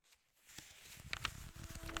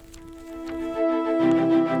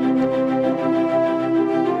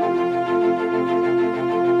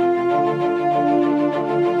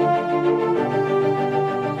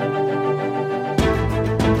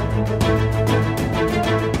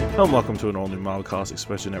and welcome to an all-new Marvelcast,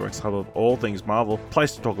 Expression Network's hub of all things Marvel,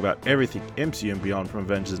 place to talk about everything MCU and beyond, from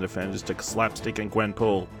Avengers and Defenders to Slapstick and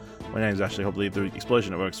Gwenpool. My name is Ashley Hobley, the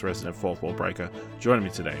Explosion Network's resident fourth wall breaker. Joining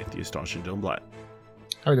me today, the astonishing Dylan Blatt.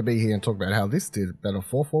 Happy to be here and talk about how this did better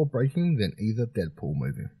fourth wall breaking than either Deadpool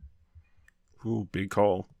movie. Ooh, big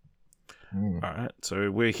call. Alright,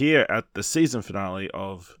 so we're here at the season finale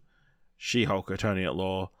of She-Hulk Attorney at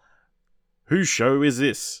Law. Whose show is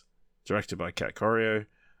this? Directed by Kat Corio.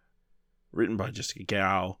 Written by Jessica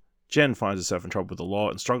Gao. Jen finds herself in trouble with the law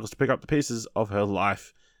and struggles to pick up the pieces of her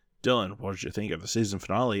life. Dylan, what did you think of the season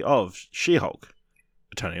finale of She-Hulk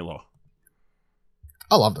Attorney at Law?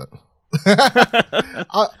 I loved it.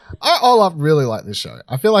 I really like this show.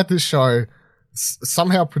 I feel like this show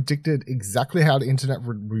somehow predicted exactly how the internet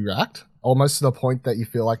would react, almost to the point that you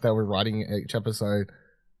feel like they were writing each episode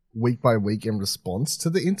week by week in response to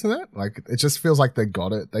the internet. Like, it just feels like they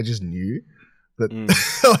got it. They just knew that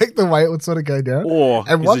like the way it would sort of go down. Or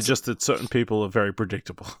is it just that certain people are very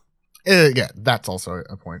predictable? Yeah, that's also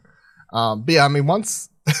a point. But yeah, I mean, once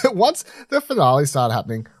the finale started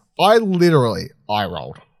happening, I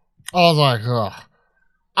rolled. I was like, ugh.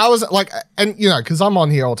 I was like, and you know, because I'm on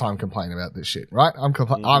here all the time complaining about this shit, right?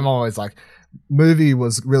 I'm always like, movie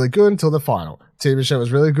was really good until the final. TV show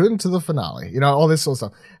was really good until the finale. You know, all this sort of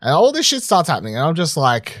stuff. And all this shit starts happening, and I'm just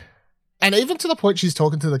like, and even to the point she's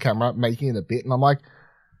talking to the camera, making it a bit, and I'm like,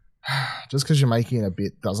 just because you're making it a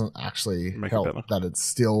bit doesn't actually help that it's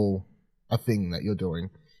still a thing that you're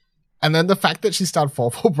doing. And then the fact that she started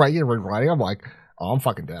fourth wall breaking and rewriting, I'm like, oh, I'm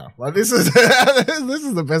fucking down. Like, this is this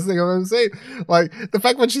is the best thing I've ever seen. Like, the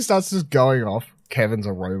fact when she starts just going off, Kevin's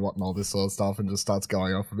a robot and all this sort of stuff, and just starts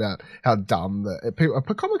going off about how dumb a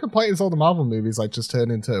common complaint is all the Marvel movies like just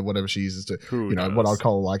turn into whatever she uses to, what I'd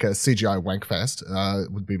call like a CGI wank fest,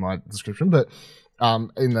 would be my description. But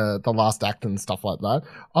in the last act and stuff like that,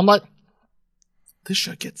 I'm like, this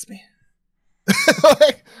show gets me.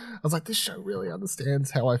 I was like, this show really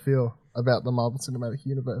understands how I feel about the Marvel Cinematic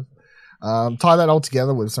Universe. Tie that all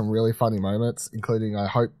together with some really funny moments, including, I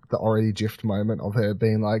hope, the already gifted moment of her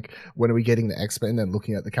being like, when are we getting the X-Men, and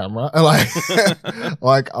looking at the camera? Like,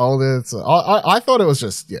 like all this. I thought it was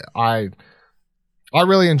just, yeah, I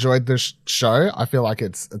really enjoyed this show. I feel like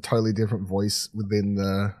it's a totally different voice within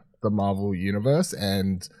the Marvel universe,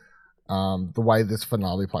 and the way this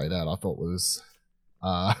finale played out, I thought was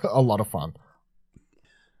a lot of fun.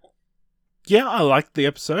 Yeah, I liked the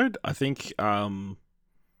episode. I think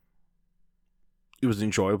it was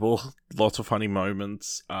enjoyable. Lots of funny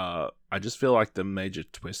moments. I just feel like the major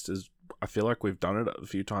twist is, I feel like we've done it a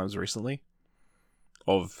few times recently,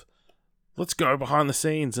 of let's go behind the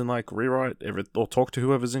scenes and like rewrite or talk to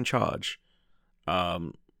whoever's in charge. I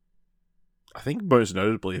think most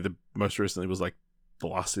notably, the most recently was like the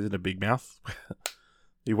last season of Big Mouth.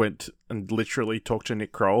 He went and literally talked to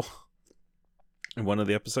Nick Kroll in one of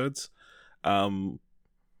the episodes. So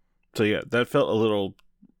yeah, that felt a little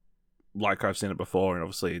like I've seen it before, and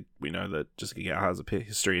obviously we know that Jessica Gao has a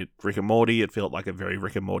history at Rick and Morty. It felt like a very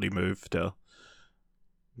Rick and Morty move to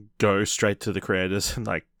go straight to the creators and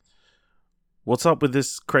like, what's up with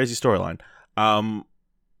this crazy storyline?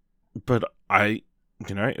 But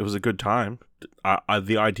it was a good time.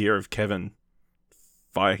 The idea of Kevin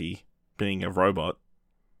Feige being a robot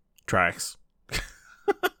tracks.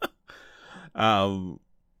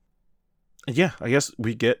 Yeah, I guess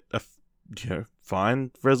we get a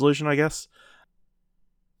fine resolution, I guess.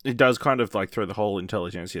 It does kind of like throw the whole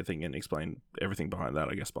intelligentsia thing and explain everything behind that,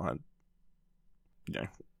 I guess,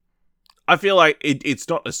 I feel like it's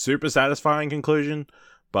not a super satisfying conclusion,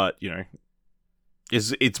 but,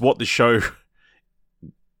 it's what the show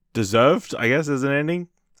deserved, I guess, as an ending.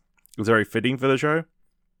 It's very fitting for the show.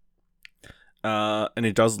 And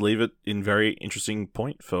it does leave it in very interesting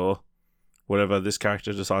point for whatever this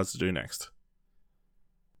character decides to do next.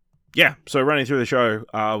 Yeah, so running through the show,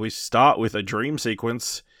 we start with a dream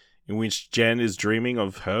sequence in which Jen is dreaming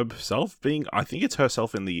of herself being, I think it's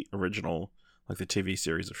herself in the original, like the TV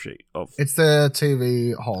series of it's the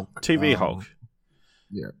TV Hulk. Hulk.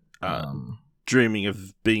 Yeah. Dreaming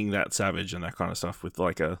of being that savage and that kind of stuff with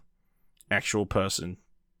like a actual person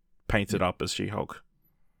painted up as She-Hulk,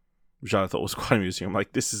 which I thought was quite amusing. I'm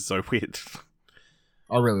like, this is so weird.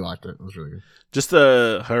 I really liked it. It was really good. Just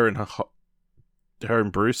her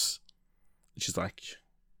and Bruce. She's like,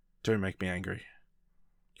 don't make me angry.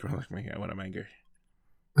 You won't make me when I'm angry.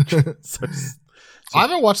 I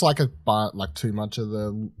haven't watched too much of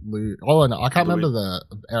the Lou. Oh no, I can't remember the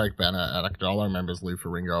Eric Bana actor. All I remember is Lou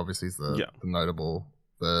Ferrigno. Obviously, he's the notable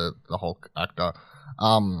the Hulk actor.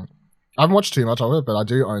 I haven't watched too much of it, but I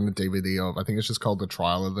do own the DVD of. I think it's just called The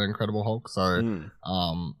Trial of the Incredible Hulk. So,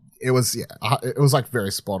 it was it was like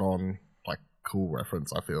very spot on, like cool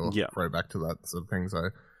reference. I feel throwback to that sort of thing. So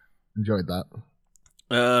enjoyed that.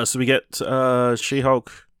 So we get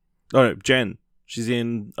She-Hulk. Oh no, Jen. She's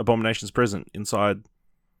in Abomination's prison inside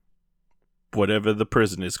whatever the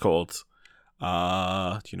prison is called.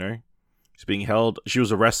 She's being held. She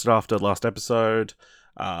was arrested after last episode.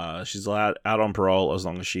 She's allowed out on parole as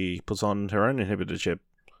long as she puts on her own inhibitor chip.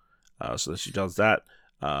 So that she does that.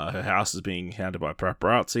 Her house is being hounded by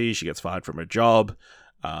paparazzi. She gets fired from her job.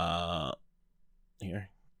 Very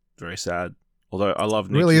sad. Although I love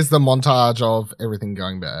Nikki. Really is the montage of everything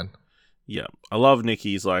going bad. Yeah, I love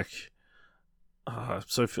Nikki's like.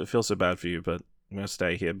 So feel so bad for you, but I'm gonna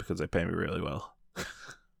stay here because they pay me really well.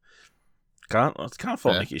 Can't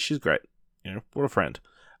fault Nikki. She's great. What a friend.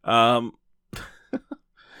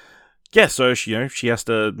 Yeah, so she has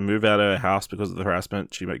to move out of her house because of the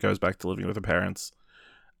harassment. She goes back to living with her parents.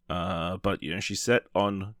 But she's set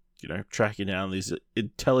on tracking down these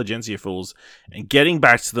intelligentsia fools and getting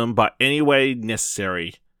back to them by any way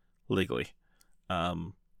necessary legally. Yeah,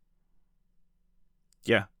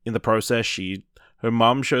 in the process, her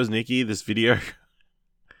mum shows Nikki this video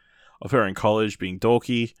of her in college being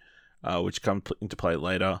dorky, which comes into play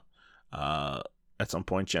later. At some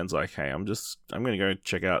point, Jen's like, "Hey, I'm gonna go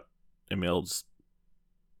check out Emil's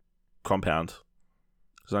compound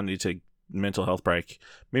because I need to take a mental health break."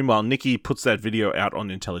 Meanwhile, Nikki puts that video out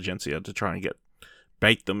on Intelligentsia to try and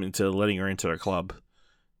bait them into letting her into her club.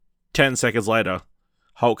 10 seconds later,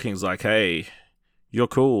 Hulk King's like, "Hey, you're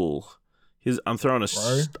cool. I'm throwing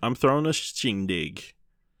a shindig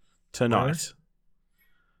tonight,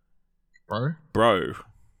 bro."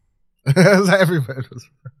 Everybody was.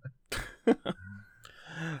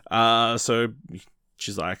 So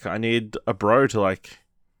she's like, "I need a bro to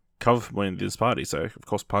cover for me in this party." So of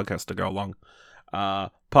course Pug has to go along.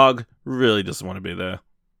 Pug really doesn't want to be there.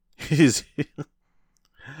 He's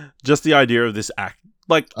just the idea of this act.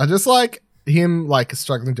 I just like him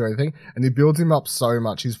struggling to do anything, and he builds him up so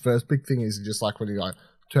much. His first big thing is just when he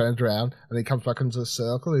turns around and he comes back into the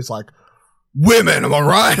circle. He's like, "Women, am I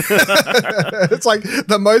right?" It's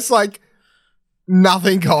the most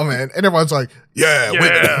nothing comment, and everyone's like, "Yeah,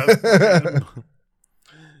 women."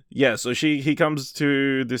 Yeah, so he comes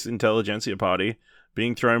to this Intelligentsia party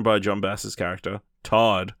being thrown by John Bass's character,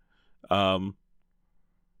 Todd.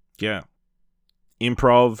 Yeah.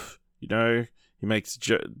 Improv, he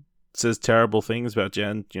says terrible things about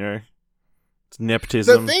Jen, it's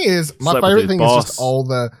nepotism. The thing is, my favorite thing is just all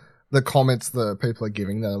the comments that people are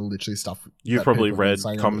giving that are literally stuff you've probably read,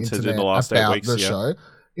 commented in the last 8 weeks. The show.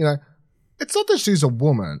 It's not that she's a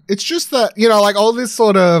woman. It's just that, all this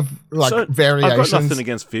sort of variations. I've got nothing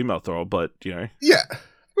against female Thor, but, Yeah.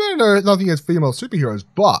 We don't know nothing against female superheroes,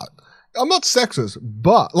 but I'm not sexist,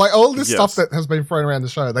 but all this stuff that has been thrown around the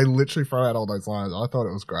show, they literally throw out all those lines. I thought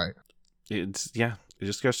it was great. It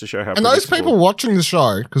just goes to show how. And those people watching the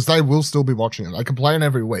show, because they will still be watching it. They complain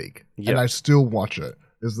every week, and they still watch it.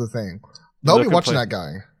 Is the thing. They'll be watching that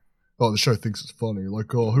going, "Oh, the show thinks it's funny." Who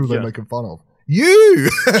are they making fun of? You.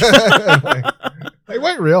 They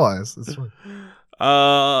won't realize.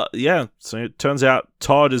 Yeah. So it turns out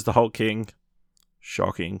Todd is the Hulk King.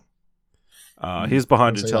 Shocking. He's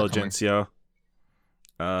behind Intelligentsia.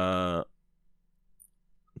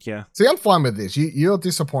 Yeah. See, I'm fine with this. You're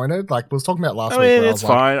disappointed. We was talking about last week. It's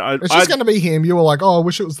fine. It's just going to be him. You were like, "Oh, I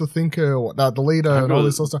wish it was the Thinker or the leader," and all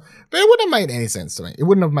this sort of stuff. But it wouldn't have made any sense to me. It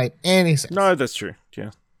wouldn't have made any sense. No, that's true.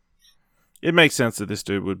 Yeah. It makes sense that this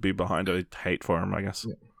dude would be behind a hate for him, I guess.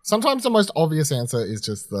 Yeah. Sometimes the most obvious answer is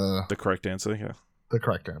just the correct answer, yeah. The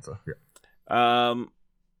correct answer, yeah.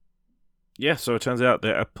 Yeah, so it turns out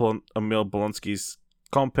that Emil Blonsky's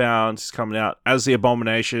compound is coming out as the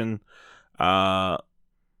Abomination,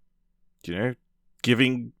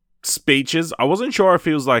 giving speeches. I wasn't sure if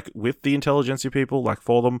he was with the Intelligentsia people,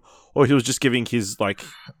 for them, or he was just giving his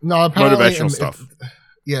motivational stuff.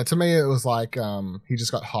 Yeah, to me it was he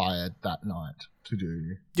just got hired that night to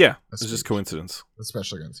do. Yeah, it's just coincidence.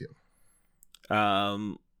 Especially against you.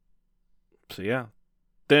 So yeah,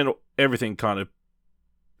 then everything kind of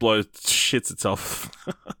shits itself.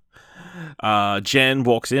 Jen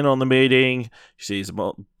walks in on the meeting. She sees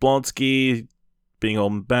Blonsky being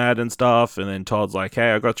all bad and stuff, and then Todd's like,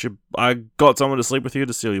 "Hey, I got someone to sleep with you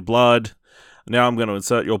to steal your blood. Now I'm going to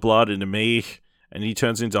insert your blood into me," and he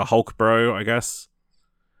turns into Hulk Bro, I guess.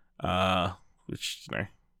 Which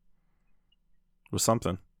was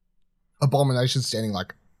something. Abomination standing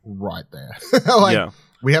right there. Yeah.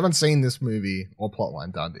 We haven't seen this movie or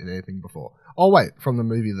plotline done in anything before. Oh wait, from the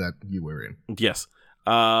movie that you were in. Yes.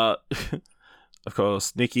 Of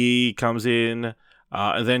course, Nikki comes in.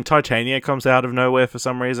 And then Titania comes out of nowhere for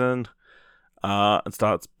some reason and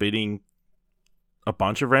starts beating a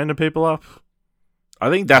bunch of random people up. I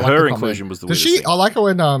think that her inclusion was the weirdest thing. I like it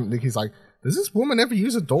when Nikki's like, does this woman ever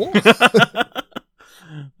use a door?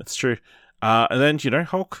 That's true. And then,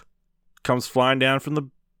 Hulk comes flying down from the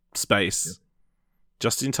space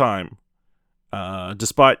just in time.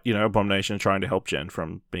 Despite, Abomination trying to help Jen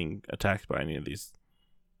from being attacked by any of these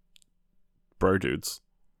bro dudes.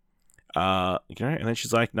 And then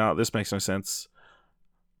she's like, no, this makes no sense.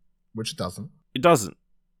 Which it doesn't. It doesn't.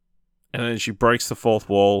 And then she breaks the fourth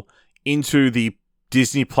wall into the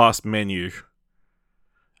Disney Plus menu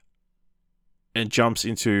and jumps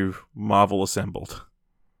into Marvel Assembled.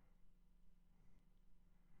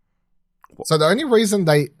 So the only reason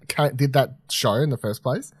they did that show in the first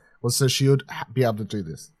place was so she would be able to do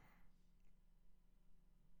this.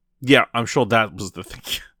 Yeah, I'm sure that was the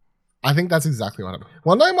thing. I think that's exactly what happened.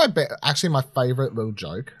 Well, no, my favorite little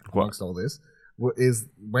joke amongst all this is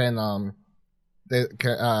when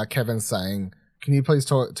Kevin's saying, can you please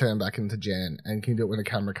turn back into Jen, and can you do it when the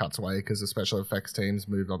camera cuts away because the special effects team's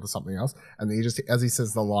moved on to something else? And then you just, as he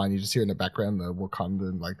says the line, you just hear in the background the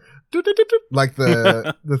Wakandan like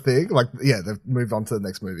the thing, they've moved on to the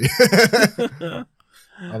next movie.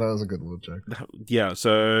 Oh, that was a good little joke. Yeah,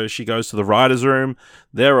 so she goes to the writer's room.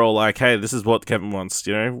 They're all like, hey, this is what Kevin wants,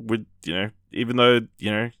 even though,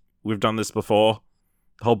 we've done this before.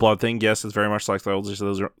 The whole blood thing, yes, it's very much like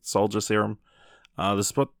soldier serum.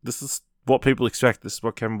 This is what people expect. This is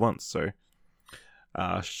what Kevin wants. So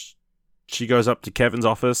she goes up to Kevin's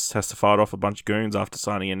office, has to fight off a bunch of goons after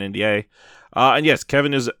signing an NDA. And yes,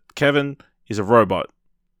 Kevin is a robot.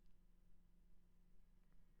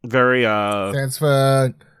 Very stands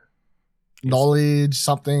for knowledge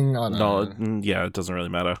something. I don't know. Yeah, it doesn't really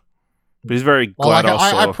matter. But he's very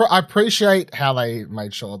I appreciate how they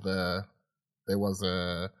made sure there was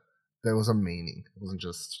a meaning. It wasn't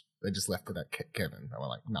just they just left it at Kevin. They were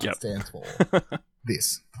like, no, it stands for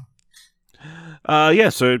this.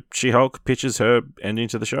 So She-Hulk pitches her ending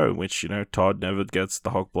to the show, which, Todd never gets the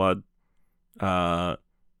Hulk blood.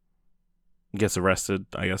 Gets arrested,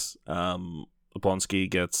 I guess.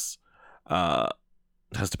 Blonsky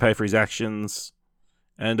has to pay for his actions,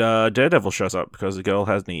 and Daredevil shows up because the girl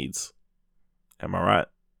has needs. Am I right?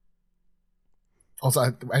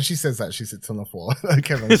 Also, as she says that, she sits on the floor.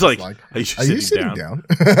 Kevin's like, are you sitting down?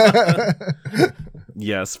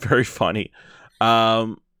 Yes, very funny.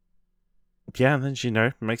 And then she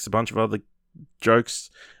makes a bunch of other jokes.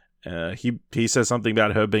 He says something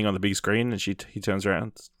about her being on the big screen, and he turns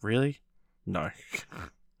around. Really? No.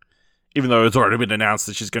 Even though it's already been announced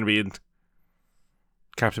that she's going to be in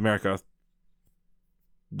Captain America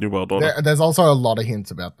New World Order. There's also a lot of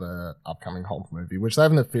hints about the upcoming Hulk movie, which they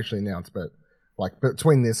haven't officially announced, but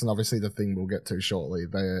between this and obviously the thing we'll get to shortly,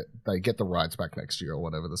 they get the rights back next year or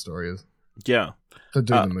whatever the story is. Yeah. To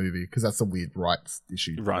do the movie, because that's a weird rights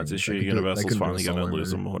issue. Universal's finally going to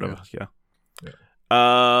lose them or whatever.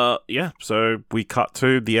 Yeah. So we cut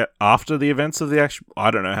to after the events of the actual...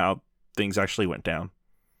 I don't know how things actually went down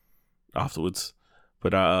afterwards,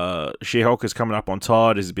 but She-Hulk is coming up on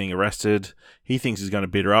Todd. Is being arrested. He thinks he's going to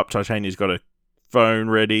beat her up. Titania's got a phone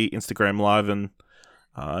ready, Instagram live, and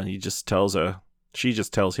he just tells her. She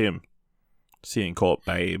just tells him, "See you in court,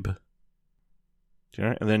 babe."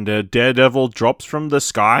 And then the Daredevil drops from the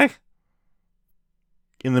sky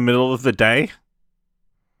in the middle of the day.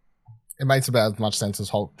 It makes about as much sense as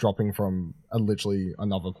Hulk dropping from literally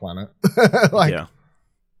another planet. Yeah.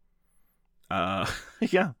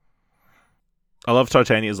 Yeah. I love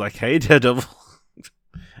Titania's like, "Hey, Daredevil,"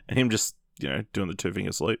 and him just doing the two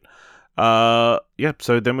finger salute. So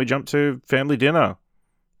then we jump to family dinner.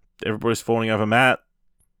 Everybody's falling over Matt.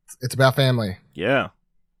 It's about family. Yeah,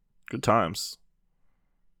 good times.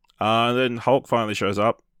 And then Hulk finally shows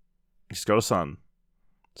up. He's got a son,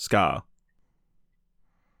 Scar.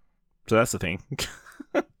 So that's the thing.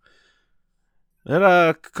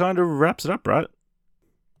 That kind of wraps it up, right?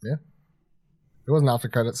 Yeah. It wasn't after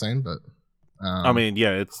credit scene, but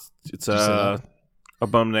it's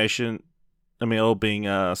Abomination Emil being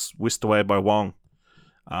whisked away by Wong.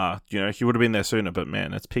 He would have been there sooner, but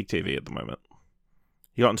man, it's peak TV at the moment.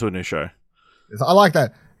 He got into a new show. I like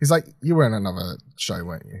that. He's like, you were in another show,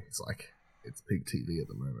 weren't you? He's like, it's peak TV at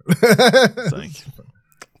the moment. Like,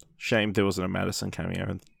 shame there wasn't a Madison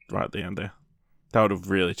cameo right at the end there. That would have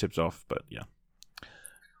really tipped off, but yeah.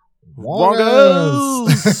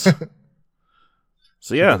 Wongers!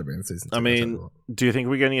 So yeah, I mean, do you think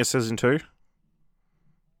we're getting a season 2?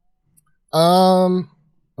 I'm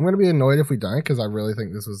going to be annoyed if we don't, because I really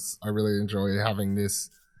think I really enjoy having this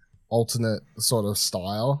alternate sort of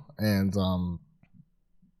style, and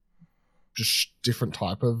different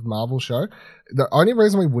type of Marvel show. The only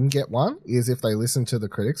reason we wouldn't get one is if they listen to the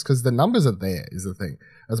critics, because the numbers are there, is the thing.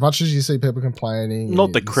 As much as you see people complaining,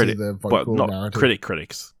 not the you critic, see the but vocal not narrative,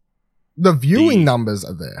 critics. the viewing numbers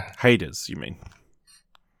are there. Haters, you mean?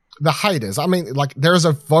 The haters. I mean, like, there is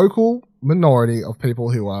a vocal minority of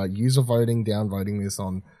people who are user voting, downvoting this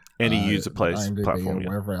on any user plays IMDb platform, or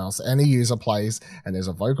wherever else. Any user plays, and there's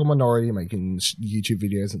a vocal minority making YouTube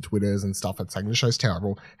videos and Twitters and stuff and saying the show's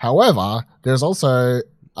terrible. However, there's also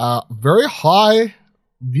very high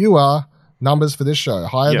viewer numbers for this show,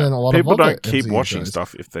 higher than a lot people of other don't keep MCU watching shows.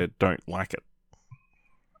 stuff if they don't like it.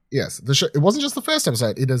 Yes, the show. It wasn't just the first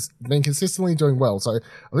episode; it has been consistently doing well. So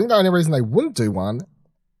I think the only reason they wouldn't do one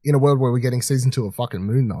in a world where we're getting season 2 of fucking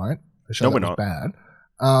Moon Knight, a show No, that we're was not. bad.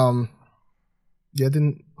 Yeah,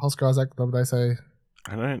 didn't Oscar Isaac the other day say?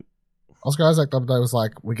 I don't. Oscar Isaac the other day was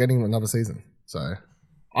like, "We're getting another season." So,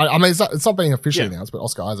 I mean, it's not being officially announced, but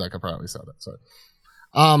Oscar Isaac apparently said it. So,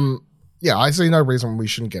 yeah, I see no reason we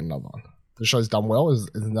shouldn't get another one. The show's done well.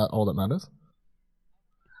 Isn't that all that matters?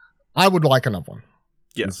 I would like another one.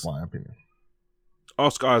 Yes, that's my opinion.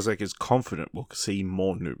 Oscar Isaac is confident we'll see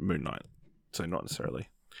more Moon Knight, so not necessarily.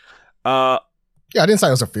 Yeah, I didn't say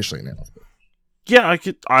it was officially announced. But. Yeah,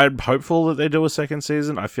 I'm hopeful that they do a second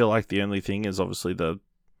season. I feel like the only thing is obviously the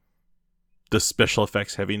special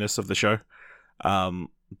effects heaviness of the show.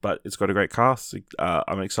 But it's got a great cast.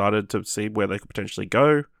 I'm excited to see where they could potentially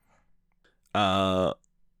go. Yeah,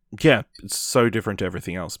 it's so different to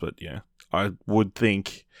everything else, but yeah, I would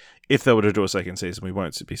think if they were to do a second season, we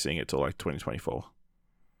won't be seeing it till like 2024.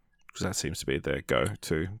 Because that seems to be their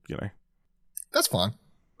go-to, you know. That's fine.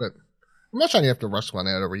 But I'm not saying you have to rush one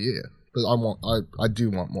out every year. But I do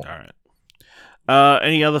want more. All right.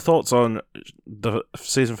 Any other thoughts on the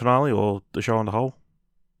season finale or the show on the whole?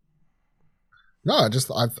 No, I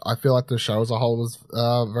feel like the show as a whole was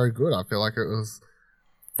very good. I feel like it was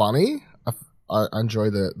funny. I enjoy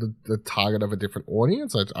the target of a different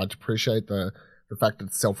audience. I appreciate the fact that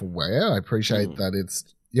it's self-aware. I appreciate that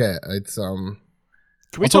it's.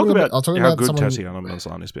 Can we talk about how good someone, Tatiana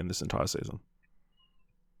Maslany's been this entire season?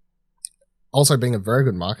 Also being a very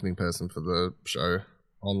good marketing person for the show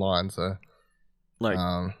online, so like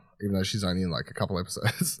even though she's only in like a couple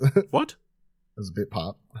episodes. What? As a bit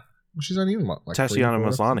part. Well, she's only in what, like Tatiana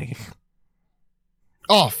Maslany.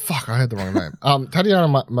 Oh fuck, I heard the wrong name. Tatiana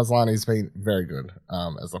Maslany's been very good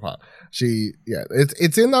as the part.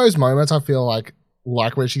 It's in those moments I feel like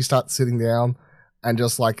where she starts sitting down and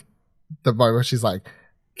just like the moment she's like,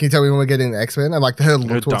 "Can you tell me when we're getting the X-Men?" And like her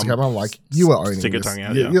look towards the camera, I'm like, "You are owning this.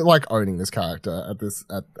 You're like owning this character at this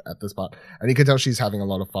part." And you can tell she's having a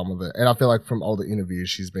lot of fun with it. And I feel like from all the interviews,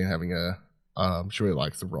 she's been having she really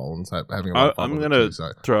likes the role and having a lot of fun. I'm gonna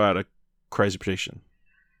throw out a crazy prediction.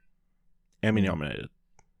 Emmy nominated,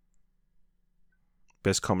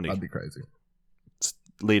 best comedy. That'd be crazy.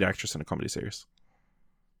 Lead actress in a comedy series.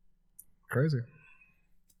 Crazy.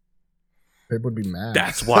 People would be mad.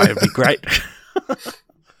 That's why it'd be great.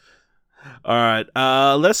 All right.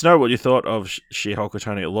 Let us know what you thought of She-Hulk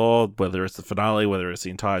Attorney at Law, whether it's the finale, whether it's the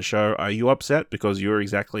entire show. Are you upset because you're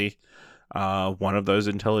exactly one of those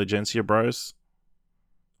intelligentsia bros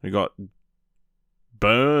who got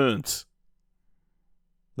burnt?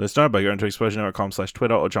 Let us know by going to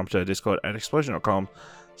explosion.com/Twitter or jump to our Discord at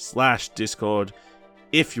explosion.com/Discord.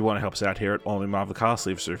 If you want to help us out here at All Me Marvel Cast,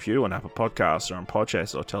 leave us a review on Apple Podcasts or on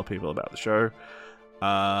Podchase or tell people about the show.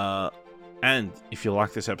 And if you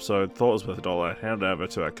like this episode, thought it was worth $1, head over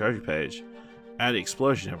to our Ko-fi page at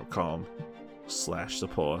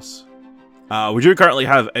explosion.com/support. We do currently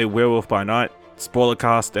have a Werewolf by Night spoiler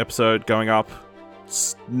cast episode going up.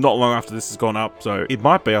 It's not long after this has gone up, so it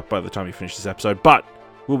might be up by the time you finish this episode, but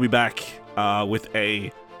we'll be back with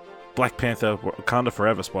a Black Panther Wakanda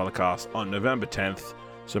Forever spoiler cast on November 10th.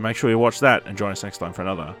 So make sure you watch that and join us next time for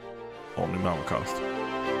another All New Marvel Cast.